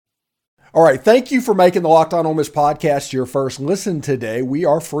All right. Thank you for making the Locked On Ole Miss podcast your first listen today. We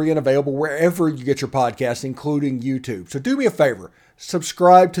are free and available wherever you get your podcasts, including YouTube. So do me a favor.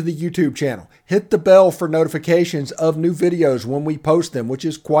 Subscribe to the YouTube channel. Hit the bell for notifications of new videos when we post them, which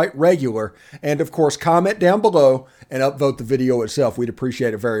is quite regular. And of course, comment down below and upvote the video itself. We'd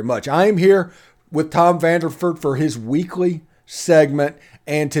appreciate it very much. I am here with Tom Vanderford for his weekly segment.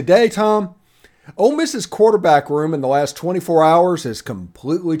 And today, Tom, Ole Miss's quarterback room in the last 24 hours has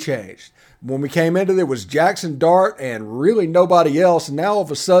completely changed. When we came into it was Jackson Dart and really nobody else. And now all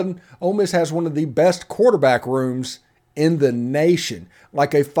of a sudden, Ole Miss has one of the best quarterback rooms in the nation,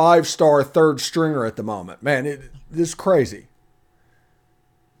 like a 5-star third stringer at the moment. Man, this is crazy.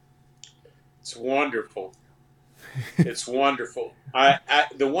 It's wonderful. It's wonderful.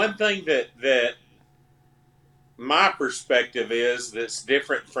 The one thing that my perspective is that's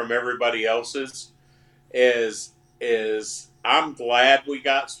different from everybody else's is I'm glad we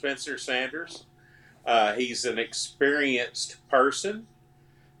got Spencer Sanders. He's an experienced person.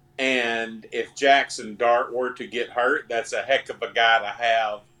 And if Jackson Dart were to get hurt, that's a heck of a guy to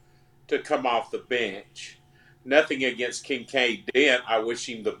have to come off the bench. Nothing against Kincaid Dent. I wish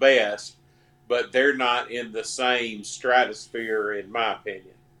him the best. But they're not in the same stratosphere, in my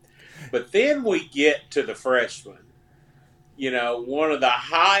opinion. But then we get to the freshman. You know, one of the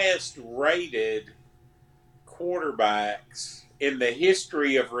highest rated quarterbacks in the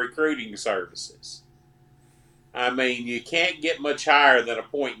history of recruiting services. I mean, you can't get much higher than a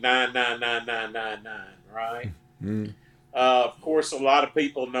 .9999999, right? Mm-hmm. Of course, a lot of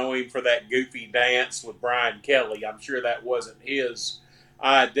people know him for that goofy dance with Brian Kelly. I'm sure that wasn't his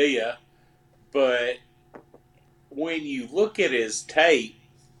idea. But when you look at his tape,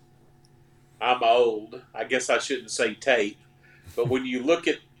 I'm old. I guess I shouldn't say tape. But when you look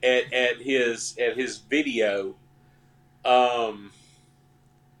at his video, dadgum,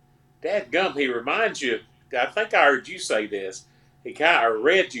 he reminds you. I think I heard you say this. I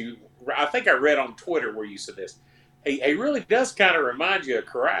think I read on Twitter where you said this. He really does kind of remind you of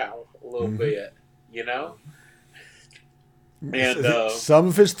Corral a little bit, you know. And some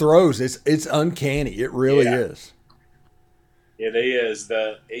of his throws, it's uncanny. It really is. It is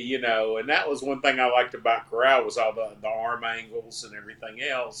and that was one thing I liked about Corral was all the arm angles and everything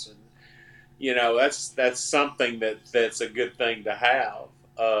else, and that's something that's a good thing to have.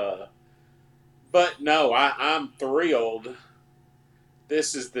 But no, I'm thrilled.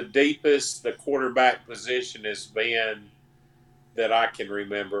 This is the deepest the quarterback position has been that I can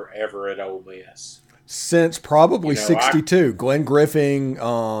remember ever at Ole Miss. Since probably 62. Glenn Griffin,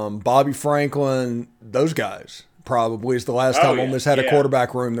 Bobby Franklin, those guys probably is the last time Ole Miss had a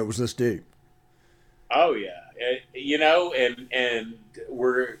quarterback room that was this deep. Oh, yeah. And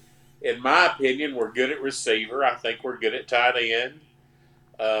we're, in my opinion, we're good at receiver. I think we're good at tight end.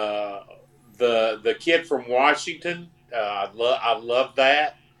 The kid from Washington, I love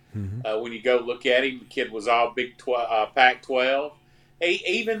that. Mm-hmm. When you go look at him, the kid was all Big Pac-12.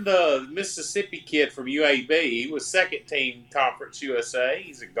 Even the Mississippi kid from UAB, he was second team Conference USA.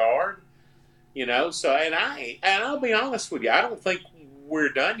 He's a guard, So and I'll be honest with you, I don't think we're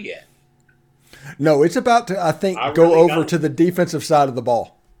done yet. No, it's about to. I think go over to the defensive side of the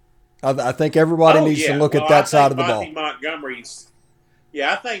ball. I think everybody needs to look at that side of the ball. I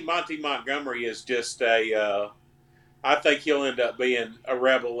think Monty Montgomery is just I think he'll end up being a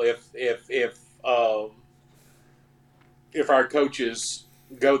rebel if our coaches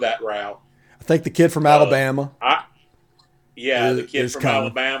go that route. I think the kid from Alabama. The kid from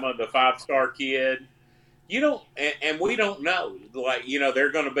Alabama, the 5-star kid. And we don't know.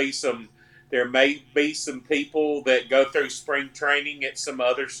 There may be some people that go through spring training at some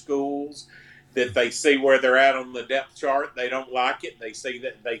other schools that they see where they're at on the depth chart. They don't like it. They see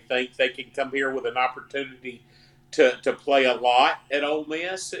that they think they can come here with an opportunity to play a lot at Ole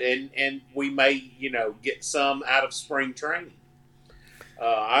Miss, and we may, get some out of spring training.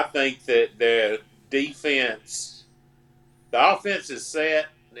 I think that the offense is set,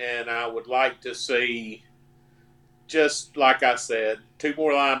 and I would like to see, just like I said, 2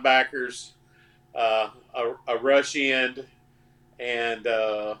 more linebackers, a rush end, and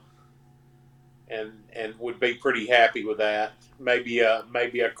would be pretty happy with that. Maybe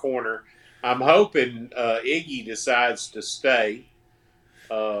a corner. I'm hoping Iggy decides to stay.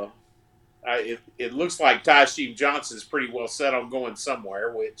 It looks like Tysheem Johnson's pretty well set on going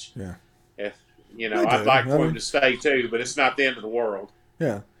somewhere, which, I'd like for him to stay too, but it's not the end of the world.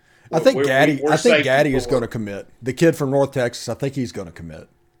 Yeah. I think Gaddy is going to commit. The kid from North Texas, I think he's going to commit.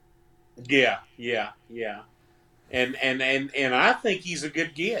 Yeah. And I think he's a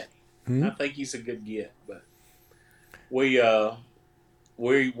good get. I think he's a good get, but we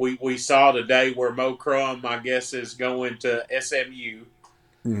we saw today where Mo Crum, I guess, is going to SMU.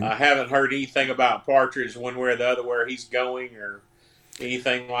 Mhm. I haven't heard anything about Partridge one way or the other where he's going or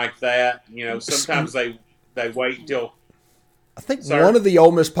anything like that. Sometimes they wait until. I think one Sir, of the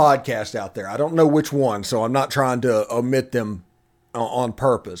Ole Miss podcasts out there, I don't know which one, so I'm not trying to omit them on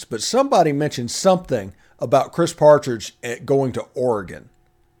purpose, but somebody mentioned something about Chris Partridge going to Oregon.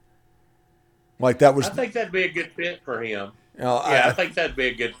 Like that was. I think that'd be a good fit for him. I, Yeah, I think that'd be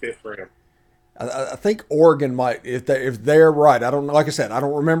a good fit for him. I think Oregon might, if they're right. I don't, like I said, I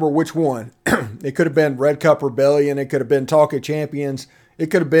don't remember which one. It could have been Red Cup Rebellion. It could have been Talk of Champions. It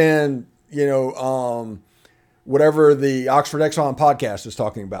could have been, whatever the Oxford Exxon podcast is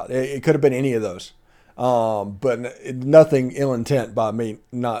talking about. It could have been any of those. But nothing ill intent by me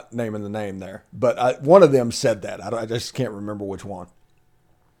not naming the name there. But one of them said that. I just can't remember which one.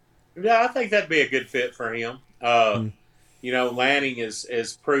 Yeah, I think that'd be a good fit for him. Lanning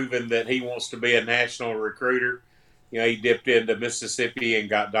has proven that he wants to be a national recruiter. He dipped into Mississippi and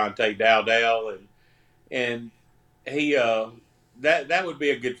got Dante Dowdell, and he that would be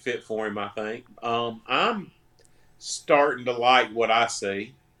a good fit for him. I think. I'm starting to like what I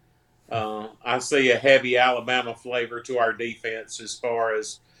see. I see a heavy Alabama flavor to our defense as far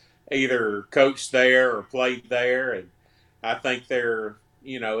as either coached there or played there, and I think they're.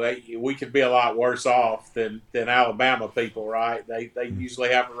 We could be a lot worse off than Alabama people, right? They usually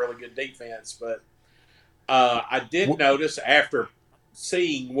have a really good defense, but I did notice after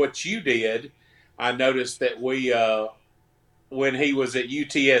seeing what you did, I noticed that when he was at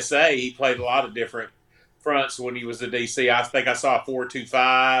UTSA, he played a lot of different fronts when he was at DC. I think I saw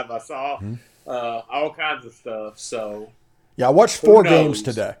 4-2-5. I saw all kinds of stuff. So. Yeah, I watched 4 games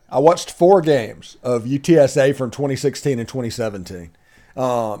today. I watched 4 games of UTSA from 2016 and 2017.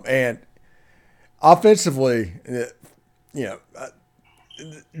 And offensively,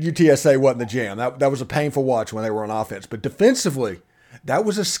 UTSA wasn't the jam. That was a painful watch when they were on offense. But defensively, that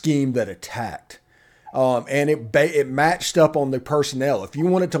was a scheme that attacked. And it matched up on the personnel. If you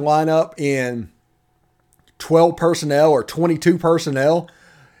wanted to line up in 12 personnel or 22 personnel,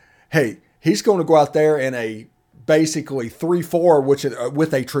 hey, he's going to go out there in a basically 3-4, which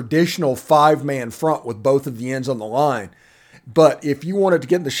with a traditional 5-man front with both of the ends on the line. But if you wanted to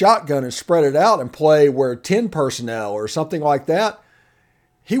get in the shotgun and spread it out and play where 10 personnel or something like that,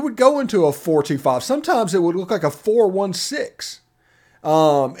 he would go into a 4-2-5. Sometimes it would look like a 4-1-6.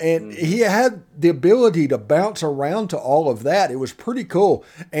 And he had the ability to bounce around to all of that. It was pretty cool.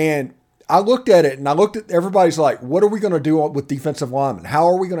 And I looked at it and I looked at everybody's like, what are we going to do with defensive linemen? How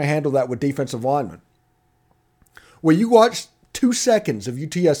are we going to handle that with defensive linemen? Well, you watch 2 seconds of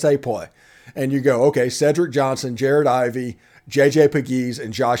UTSA play and you go, okay, Cedric Johnson, Jared Ivey, J.J. Pegues,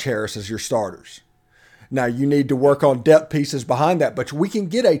 and Josh Harris as your starters. Now, you need to work on depth pieces behind that, but we can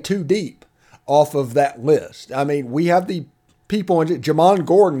get a 2 deep off of that list. I mean, we have the people, Jamon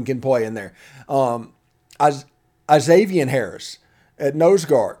Gordon can play in there. Xavier Harris at nose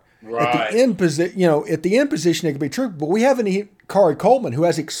guard. Right. At the end position, it could be true, but we have Kari Coleman who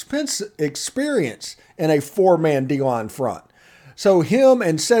has experience in a 4-man D-line front. So him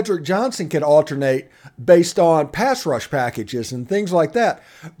and Cedric Johnson can alternate based on pass rush packages and things like that.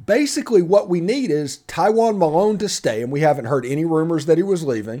 Basically, what we need is Tywone Malone to stay, and we haven't heard any rumors that he was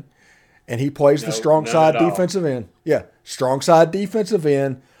leaving. And he plays the strong side defensive end. Yeah, strong side defensive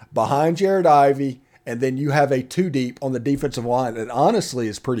end behind Jared Ivey, and then you have a 2 deep on the defensive line that honestly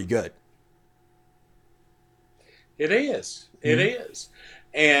is pretty good. It is. It is.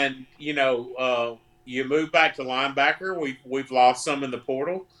 And, you move back to linebacker. We've lost some in the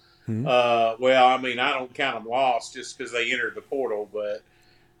portal. Well, I mean, I don't count them lost just because they entered the portal, but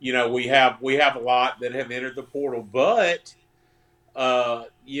we have a lot that have entered the portal. But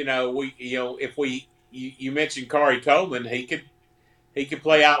you mentioned Kari Coleman, he could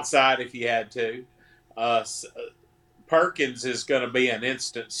play outside if he had to. Perkins is going to be an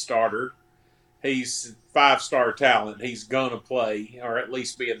instant starter. He's 5-star talent. He's going to play, or at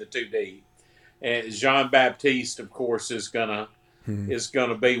least be in the 2D. And Jean Baptiste, of course, is gonna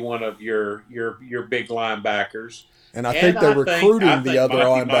be one of your big linebackers. And I think they're recruiting the other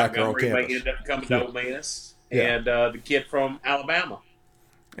linebacker on campus. May end up coming to Ole Miss, and the kid from Alabama.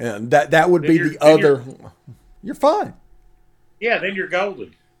 And that would be the other. You're fine. Yeah, then you're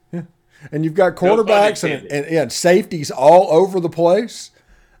golden. Yeah, and you've got quarterbacks and safeties all over the place.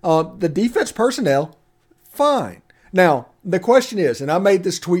 The defense personnel, fine. Now the question is, and I made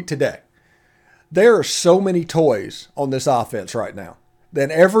this tweet today. There are so many toys on this offense right now that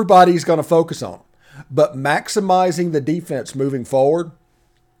everybody's going to focus on them. But maximizing the defense moving forward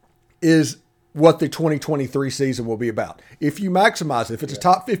is what the 2023 season will be about. If you maximize it, if it's a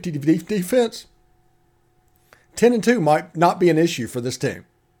top 50 defense, 10-2 might not be an issue for this team.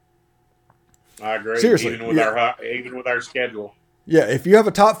 I agree. Seriously, even with our schedule. Yeah, if you have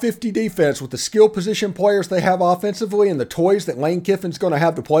a top 50 defense with the skill position players they have offensively and the toys that Lane Kiffin's going to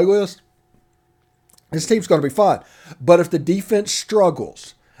have to play with, this team's going to be fine. But if the defense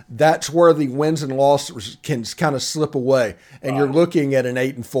struggles, that's where the wins and losses can kind of slip away, and you're looking at an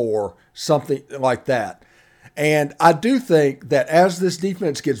 8-4, something like that. And I do think that as this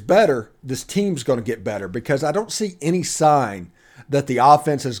defense gets better, this team's going to get better, because I don't see any sign that the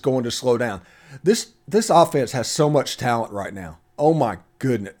offense is going to slow down. This offense has so much talent right now. Oh my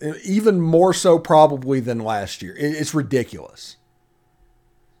goodness. Even more so probably than last year. It's ridiculous.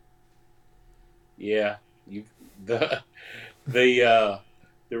 Yeah. The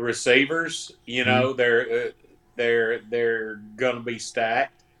receivers, you know, they're going to be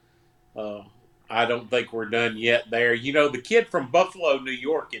stacked. I don't think we're done yet there. You know, the kid from Buffalo, New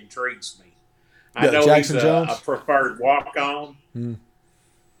York intrigues me. I know Jackson he's Jones? a preferred walk-on.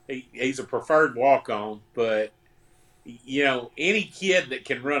 He's a preferred walk-on, but, you know, any kid that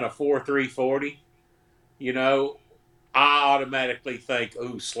can run a 4.340, you know, I automatically think,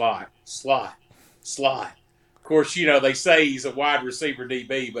 ooh, slot. Of course, you know, they say he's a wide receiver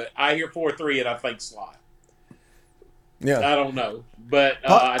DB, but I hear 4.3 and I think slot. Yeah. I don't know. But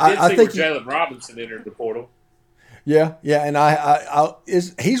I did see where Jalen Robinson entered the portal. Yeah, and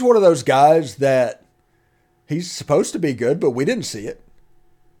he's one of those guys that he's supposed to be good, but we didn't see it.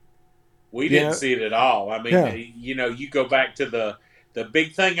 We didn't see it at all. I mean, you know, you go back to the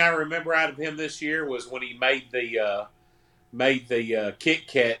big thing I remember out of him this year was when he made the kick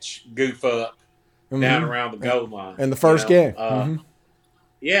catch goof up down around the goal line in the first game.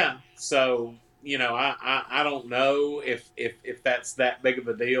 Yeah, so you know, I don't know if that's that big of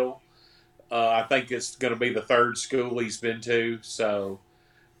a deal. I think it's going to be the third school he's been to. So,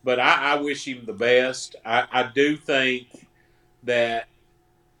 but I wish him the best. I do think that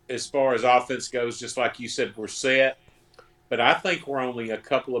as far as offense goes, just like you said, we're set. But I think we're only a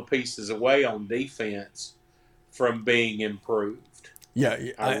couple of pieces away on defense from being improved. Yeah,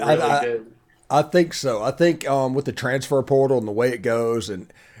 I really do. I think so. I think with the transfer portal and the way it goes,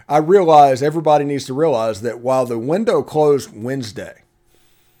 and I realize everybody needs to realize that while the window closed Wednesday,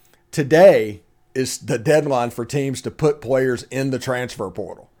 today is the deadline for teams to put players in the transfer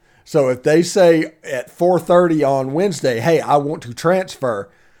portal. So if they say at 4:30 on Wednesday, hey, I want to transfer,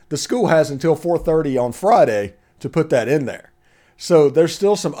 the school has until 4:30 on Friday to put that in there. So there's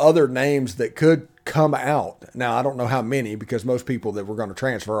still some other names that could come out. Now, I don't know how many because most people that were going to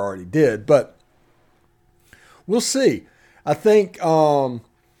transfer already did, but we'll see. I think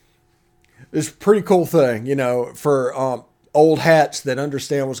it's a pretty cool thing, you know, for old hats that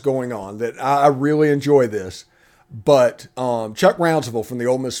understand what's going on, that I really enjoy this. But Chuck Rounsaville from the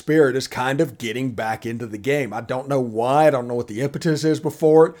Ole Miss Spirit is kind of getting back into the game. I don't know why. I don't know what the impetus is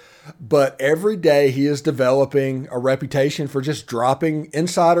before it. But every day he is developing a reputation for just dropping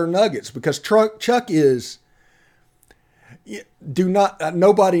insider nuggets, because Chuck is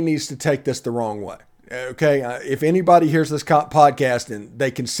nobody needs to take this the wrong way. Okay, if anybody hears this podcast and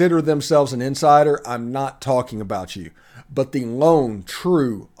they consider themselves an insider, I'm not talking about you. But the lone,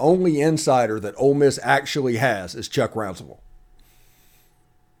 true, only insider that Ole Miss actually has is Chuck Rounsaville.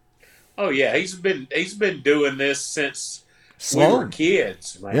 Oh yeah, he's been doing this since we were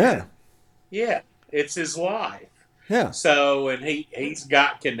kids, man. Yeah, it's his life. Yeah. So, and he's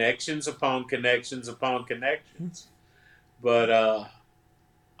got connections upon connections upon connections. But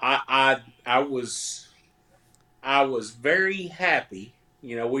I was very happy.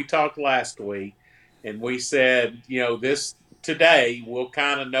 You know, we talked last week. And we said, you know, today we'll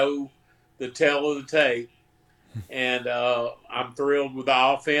kind of know the tale of the tape. And I'm thrilled with the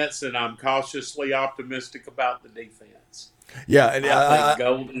offense, and I'm cautiously optimistic about the defense. Yeah, and I think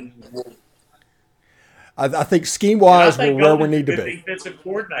Golden. I think scheme-wise, we're where we need to be. Defensive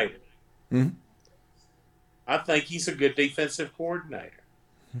coordinator. Mm-hmm. I think he's a good defensive coordinator.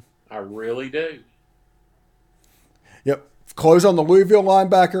 I really do. Yep. Close on the Louisville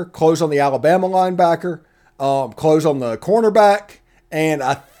linebacker, close on the Alabama linebacker, close on the cornerback, and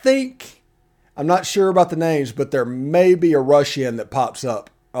I think, I'm not sure about the names, but there may be a rush-in that pops up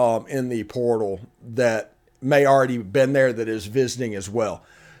in the portal that may already been there that is visiting as well.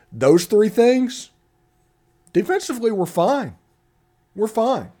 Those three things, defensively, we're fine. We're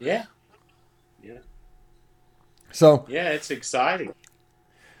fine. Yeah. So. Yeah, it's exciting.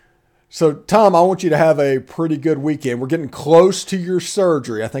 So, Tom, I want you to have a pretty good weekend. We're getting close to your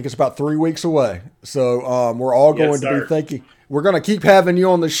surgery. I think it's about 3 weeks away. So, we're all going to be thinking. We're going to keep having you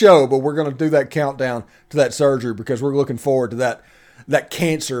on the show, but we're going to do that countdown to that surgery because we're looking forward to that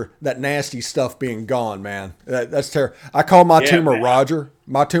cancer, that nasty stuff being gone, man. That's terrible. I call my tumor man. Roger.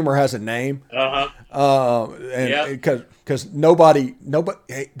 My tumor has a name. Because nobody,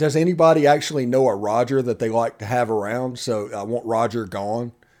 does anybody actually know a Roger that they like to have around? So I want Roger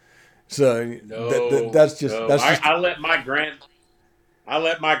gone. So that's just. I let my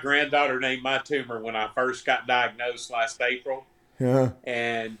granddaughter name my tumor when I first got diagnosed last April. Yeah.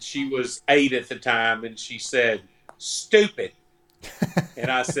 And she was 8 at the time, and she said, "Stupid." And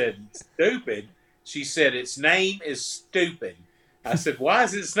I said, "Stupid?" She said, "Its name is Stupid." I said, "Why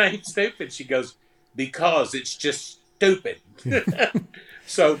is its name Stupid?" She goes, "Because it's just stupid."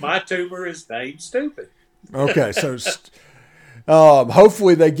 So my tumor is named Stupid. Okay, so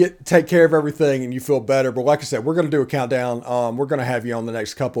hopefully they take care of everything and you feel better. But like I said, we're going to do a countdown. We're going to have you on the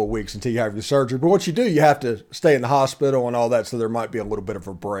next couple of weeks until you have your surgery. But once you do, you have to stay in the hospital and all that, so there might be a little bit of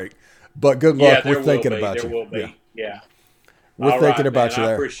a break. But good luck. We're thinking about you. There will be. Yeah. We're thinking about you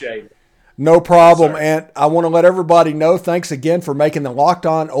there. I appreciate it. No problem. Yes, and I want to let everybody know, thanks again for making the Locked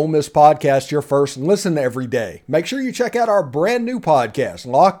On Ole Miss podcast your first listen every day. Make sure you check out our brand new podcast,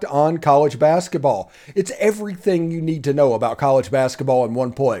 Locked On College Basketball. It's everything you need to know about college basketball in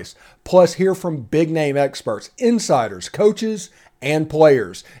one place. Plus, hear from big name experts, insiders, coaches, and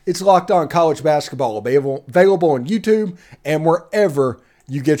players. It's Locked On College Basketball, available on YouTube and wherever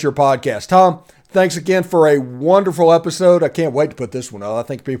you get your podcast. Tom, thanks again for a wonderful episode. I can't wait to put this one out. I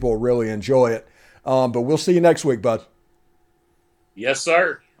think people will really enjoy it. But we'll see you next week, bud. Yes,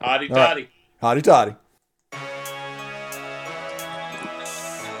 sir. Hotty toddy. Hotty toddy.